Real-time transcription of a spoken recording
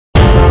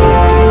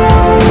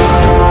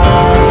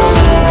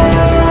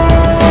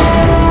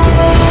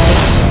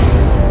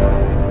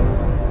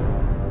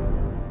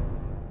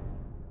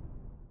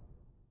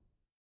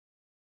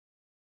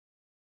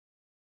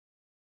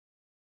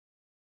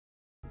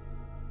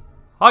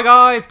Hi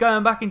guys,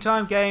 going back in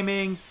time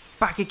gaming,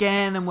 back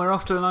again, and we're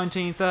off to the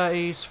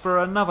 1930s for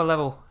another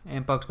level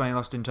in Bugs Bunny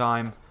Lost in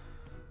Time.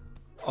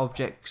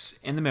 Objects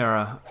in the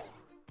mirror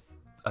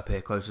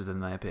appear closer than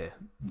they appear,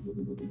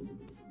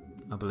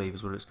 I believe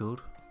is what it's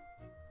called.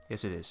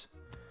 Yes it is.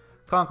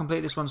 Can't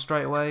complete this one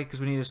straight away because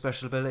we need a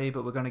special ability,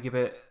 but we're going to give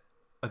it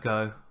a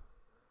go.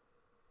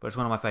 But it's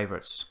one of my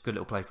favourites. Good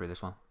little playthrough,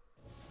 this one.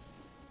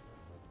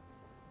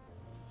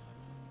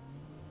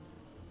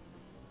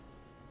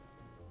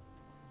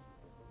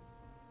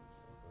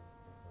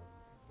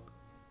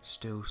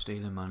 Still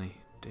stealing money.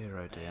 Dear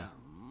oh dear.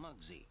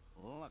 Muggsy,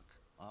 look,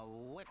 a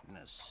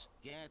witness.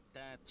 Get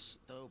that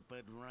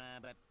stupid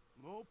rabbit.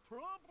 No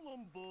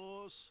problem,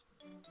 boss.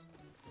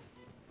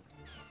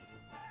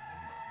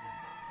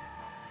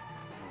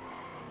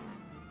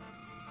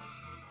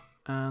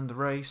 And the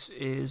race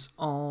is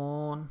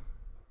on.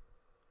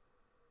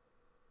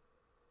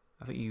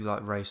 I think you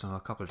like race on a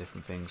couple of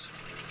different things.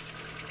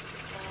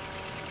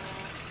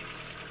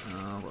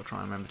 I've got to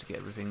try and remember to get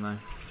everything though.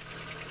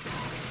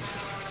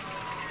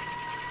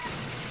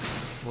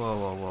 Whoa,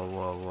 whoa, whoa,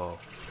 whoa, whoa.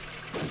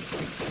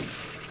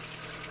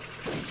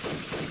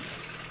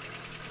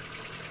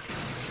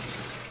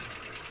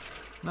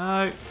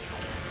 No!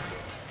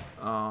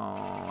 Oh,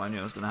 I knew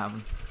it was going to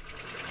happen.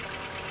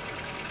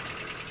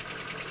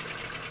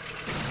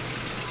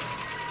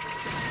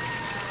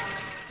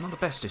 Not the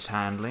bestest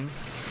handling.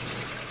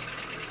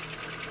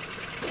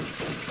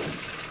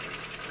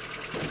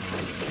 Oh,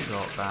 I'm getting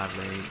shot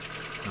badly.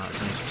 No, it's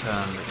only his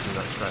turn literally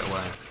like straight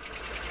away.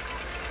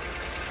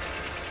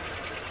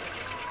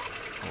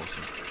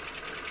 Awesome.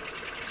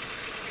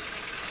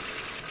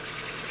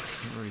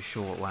 Not really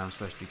sure what way I'm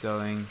supposed to be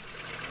going.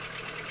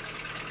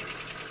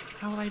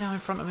 How are they now in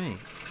front of me?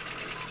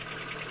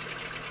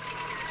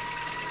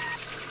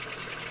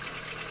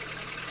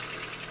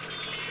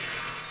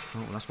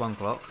 Oh, that's one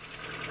clock.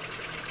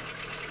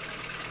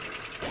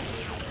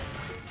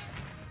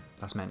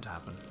 That's meant to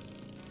happen.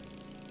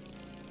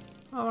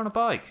 Oh, we're on a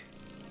bike.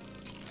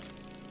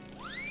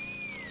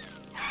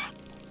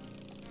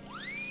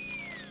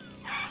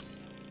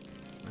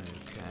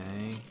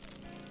 Okay.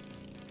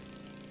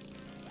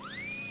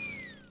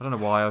 I don't know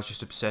why I was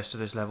just obsessed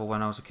with this level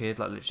when I was a kid.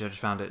 Like, literally, I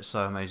just found it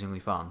so amazingly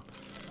fun.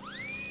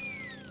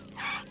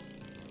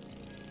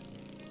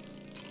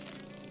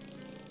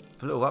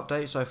 A little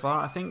update so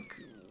far. I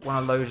think when I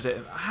loaded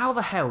it... How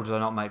the hell did I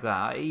not make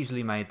that? I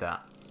easily made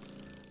that.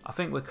 I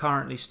think we're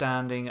currently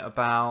standing at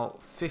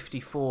about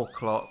 54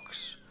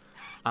 clocks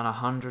and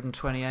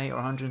 128 or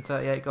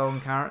 138 golden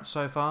carrots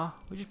so far,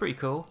 which is pretty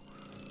cool.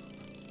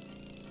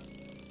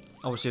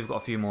 Obviously, we've got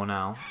a few more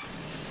now.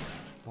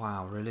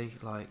 Wow, really?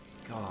 Like,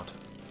 God.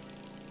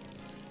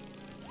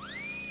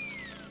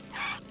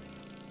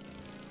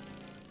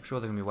 I'm sure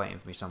they're going to be waiting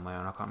for me somewhere,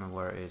 and I can't remember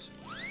where it is.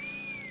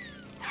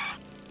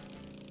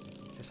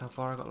 Is this how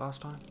far I got last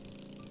time?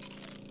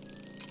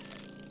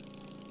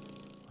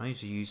 I need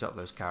to use up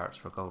those carrots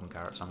for a golden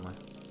carrot somewhere.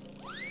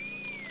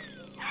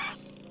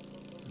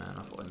 Man,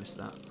 I thought I missed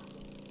that.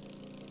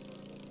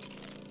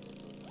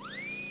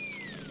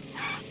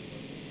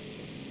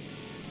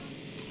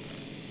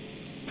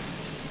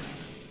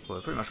 Well,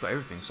 we've pretty much got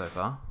everything so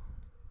far.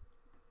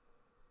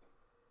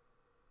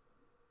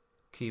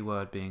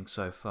 Keyword being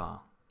so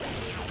far.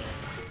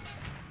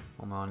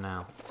 What am I on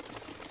now?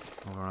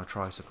 Oh, we're on a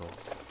tricycle.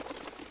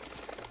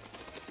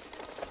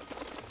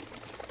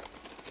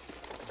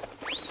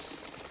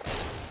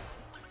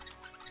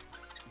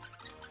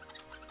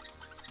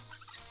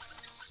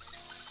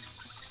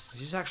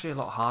 This is actually a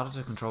lot harder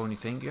to control than you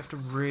think. You have to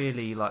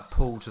really like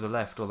pull to the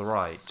left or the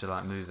right to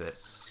like move it.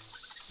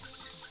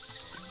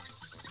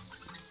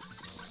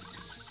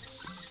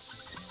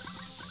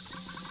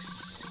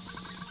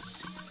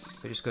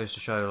 It just goes to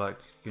show, like,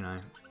 you know,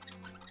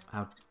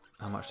 how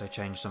much they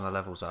change some of the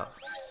levels up.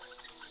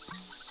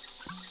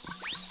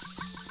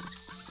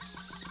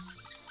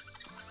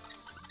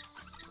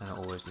 They're not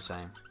always the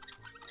same.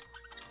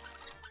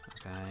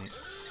 Okay.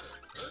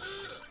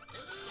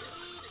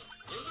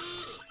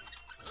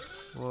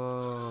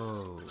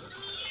 Whoa.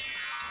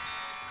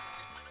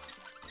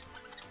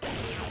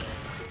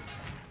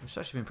 It's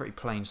actually been pretty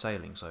plain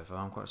sailing so far,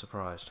 I'm quite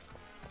surprised.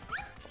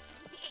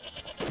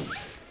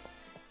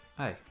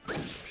 Hey,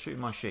 stop shooting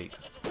my sheep.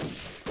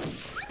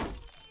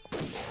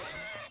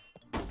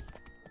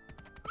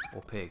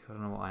 Or pig, I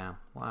don't know what I am.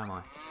 What am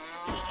I?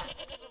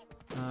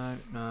 No,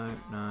 no,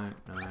 no,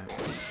 no.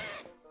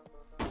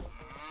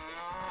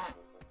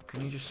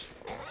 Can you just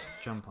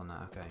jump on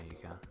that? Okay, you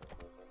can.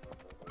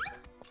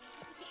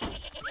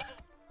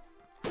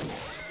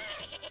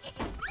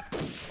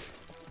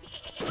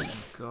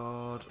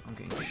 God, I'm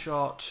getting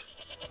shot.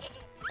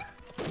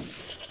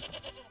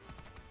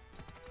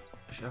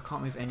 Actually, I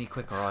can't move any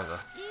quicker either.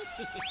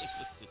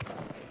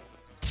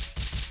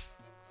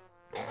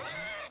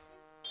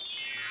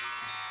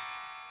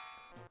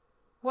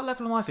 What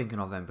level am I thinking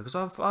of then? Because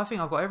I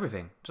think I've got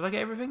everything. Did I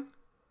get everything?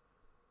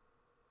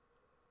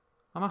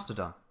 I must have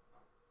done.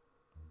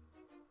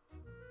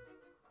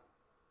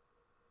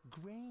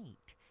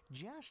 Great.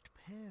 Just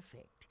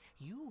perfect.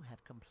 You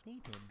have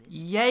completed this.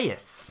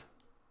 Yes!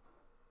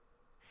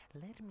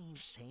 Let me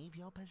save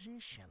your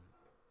position.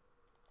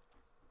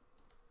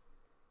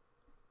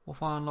 What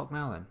if I unlock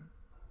now then?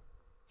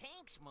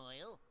 Thanks,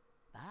 Moyle.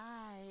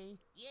 Bye.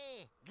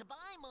 Yeah,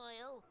 goodbye,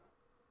 Moyle.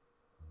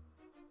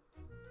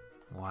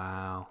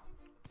 Wow.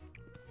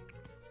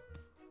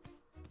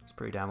 It's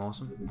pretty damn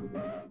awesome.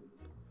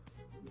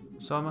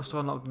 So I must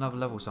have unlocked another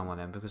level somewhere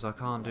then, because I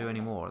can't do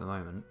any more at the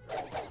moment.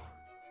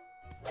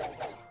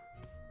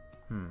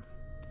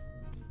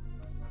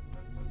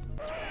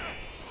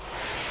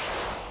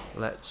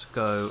 Let's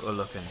go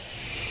a-looking.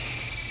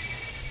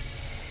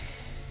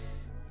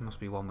 Must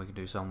be one we can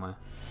do somewhere.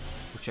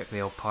 We'll check the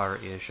old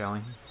pirate ear, shall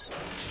we?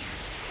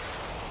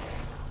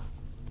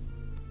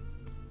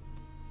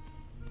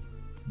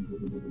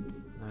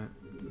 No.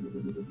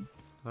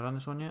 Have I done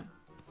this one yet?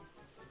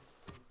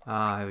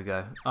 Ah, here we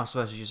go. I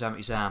suppose it's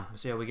Yosamite Sam.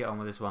 Let's see how we get on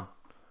with this one.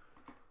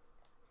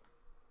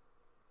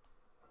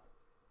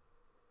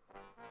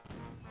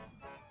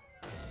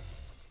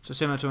 So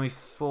similar to when we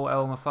fought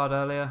Elmer Fudd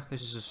earlier,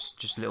 this is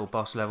just a little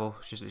boss level.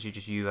 It's just literally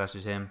just you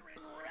versus him.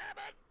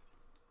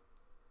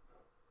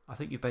 I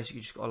think you've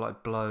basically just got to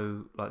like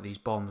blow like these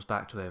bombs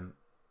back to him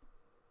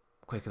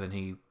quicker than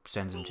he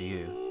sends them to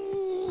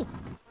you.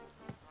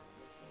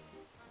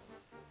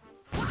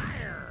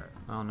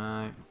 Oh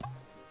no.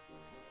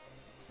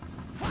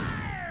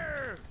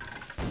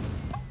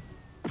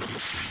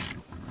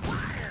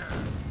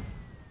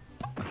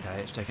 Okay,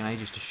 it's taken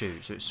ages to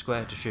shoot, so it's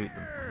square to shoot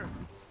them.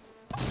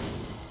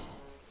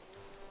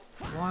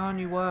 Why aren't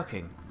you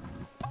working?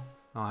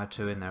 Oh, I had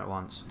two in there at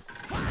once.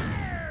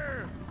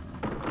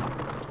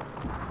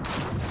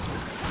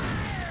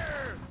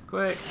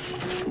 Quick!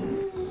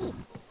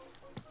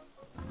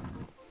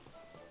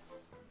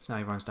 So now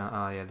he runs down.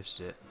 Oh yeah, this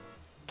is it.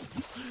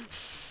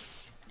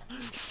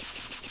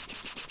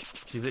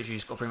 So you've literally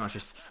just got to pretty much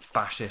just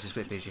bash this as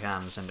quickly as you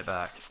can and send it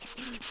back.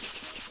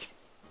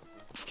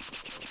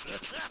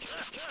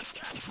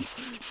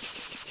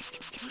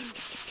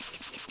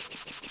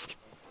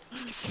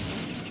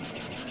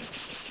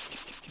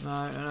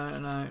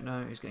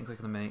 No, he's getting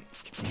quicker than me.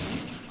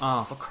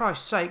 Oh, for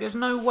Christ's sake, there's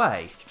no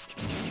way!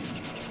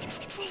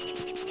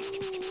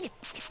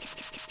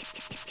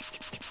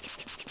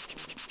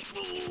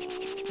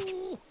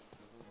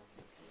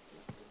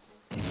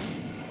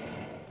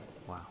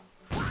 Wow.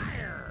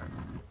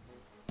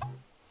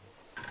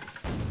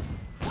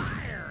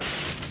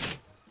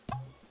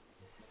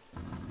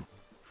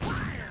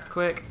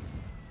 Quick!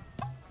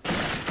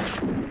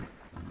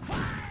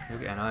 You're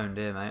getting owned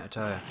here, mate, I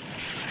tell you.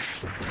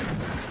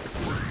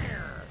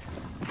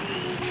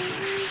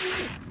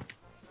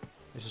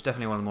 This is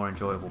definitely one of the more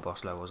enjoyable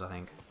boss levels, I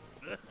think.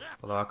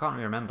 Although I can't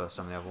really remember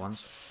some of the other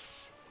ones.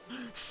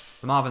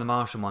 The Marvin the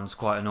Martian one's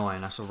quite annoying.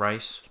 That's a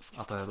race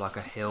up like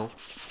a hill.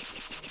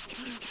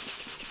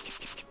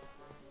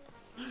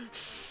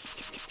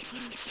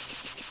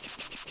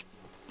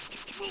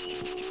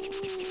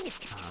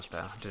 Oh, that's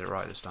better. I did it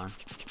right this time.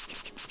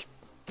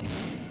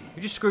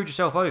 You just screwed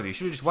yourself over. You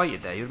should have just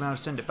waited there. You'd have been able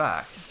to send it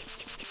back.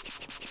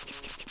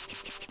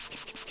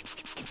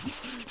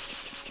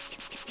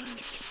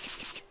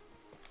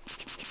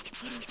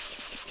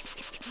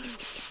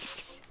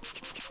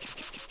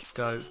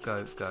 Go,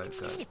 go, go,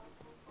 go.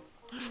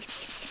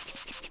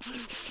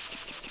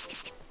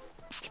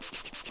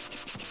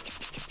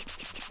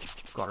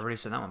 God, I really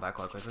sent that one back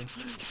quite quickly.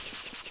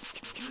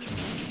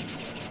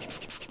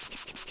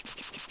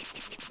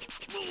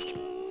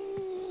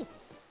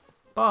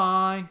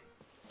 Bye!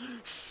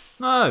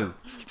 No!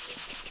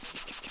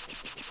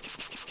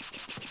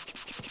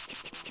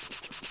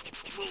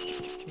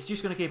 He's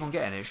just going to keep on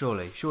getting it,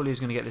 surely. Surely he's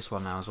going to get this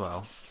one now as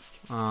well.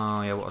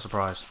 Oh, yeah, what a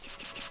surprise.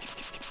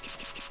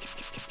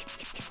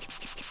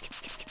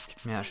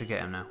 Yeah, I should get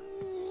him now.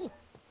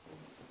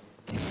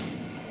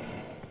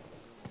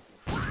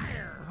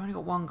 I've only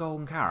got one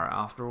golden carrot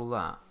after all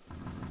that.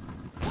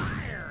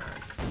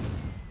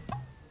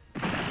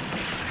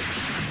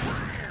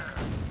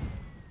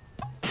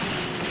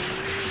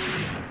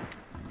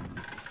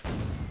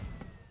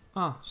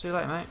 Oh, see you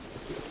later, mate.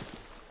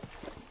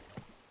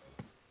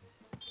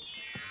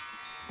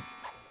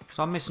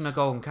 So I'm missing a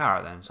golden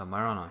carrot then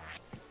somewhere, aren't I?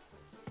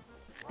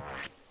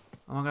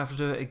 Am I going to have to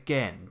do it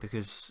again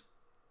because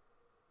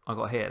I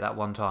got hit that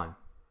one time?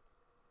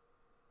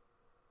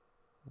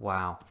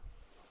 Wow.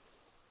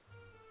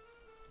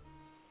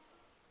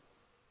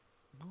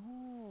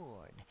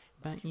 Good.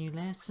 But you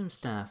left some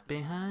stuff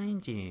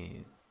behind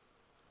you.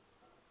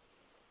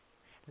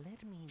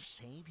 Let me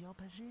save your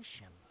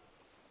position.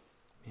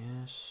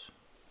 Yes.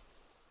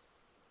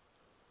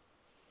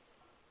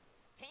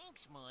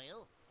 Thanks,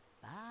 Moyle.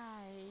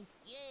 Bye.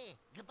 Yeah,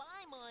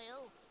 goodbye,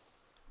 Moyle.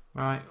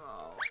 Right.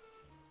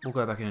 We'll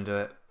go back in and do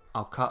it.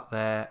 I'll cut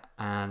there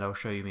and I'll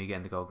show you me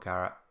getting the gold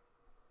carrot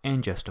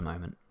in just a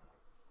moment.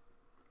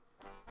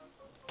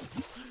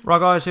 Right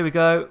guys, here we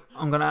go.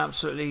 I'm going to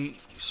absolutely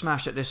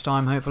smash it this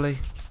time, hopefully.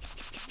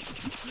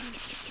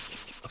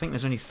 I think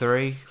there's only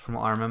 3 from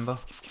what I remember.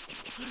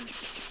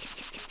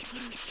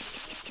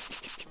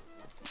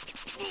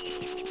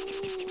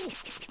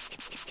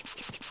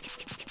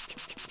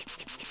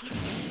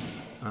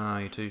 Oh,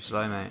 you're too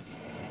slow, mate.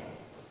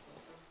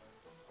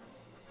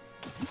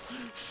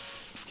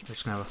 We're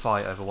just going to have a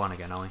fight over one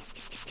again, are we?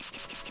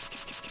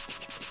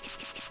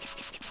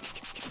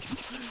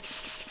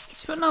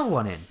 Let's put another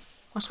one in.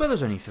 I swear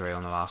there's only 3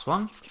 on the last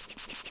one.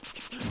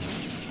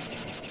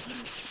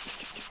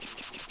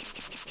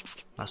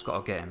 That's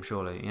got to get him,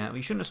 surely. Yeah, well,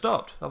 you shouldn't have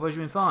stopped. Otherwise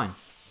you've been fine.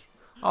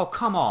 Oh,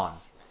 come on.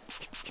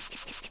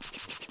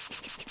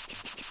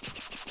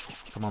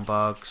 Come on,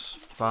 bugs.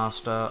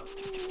 Faster.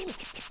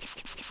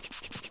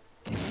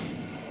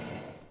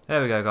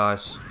 There we go,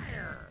 guys.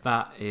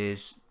 That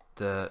is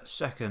the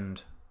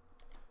second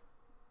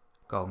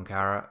golden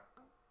carrot.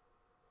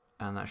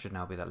 And that should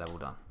now be that level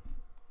done.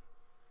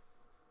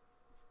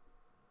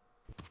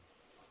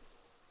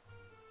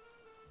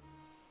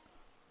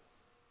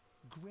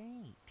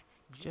 Great.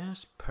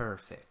 Just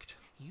perfect.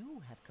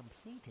 You have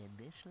completed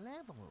this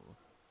level.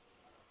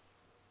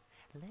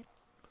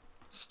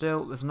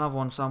 Still, there's another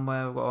one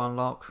somewhere we've got to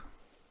unlock.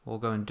 Or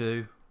go and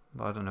do.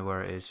 But I don't know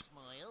where it is.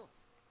 Smile.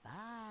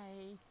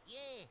 Bye.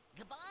 Yeah,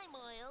 goodbye,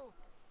 Moyle.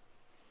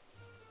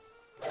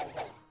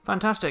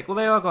 Fantastic. Well,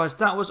 there you are, guys.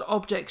 That was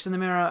objects in the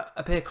mirror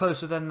appear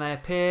closer than they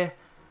appear.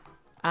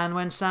 And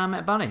when Sam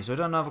met Bunny. So we've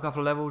done another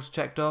couple of levels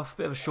checked off.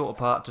 Bit of a shorter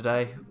part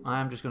today.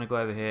 I am just going to go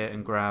over here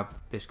and grab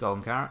this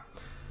golden carrot.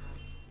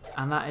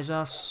 And that is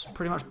us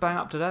pretty much bang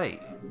up to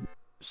date.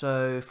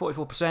 So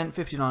 44%,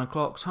 59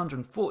 clocks,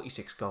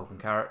 146 golden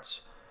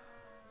carrots.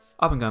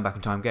 I've been going back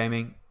in time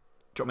gaming.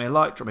 Drop me a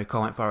like, drop me a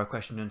comment, fire a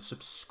question, and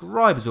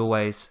subscribe as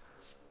always.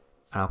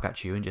 And I'll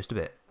catch you in just a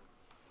bit.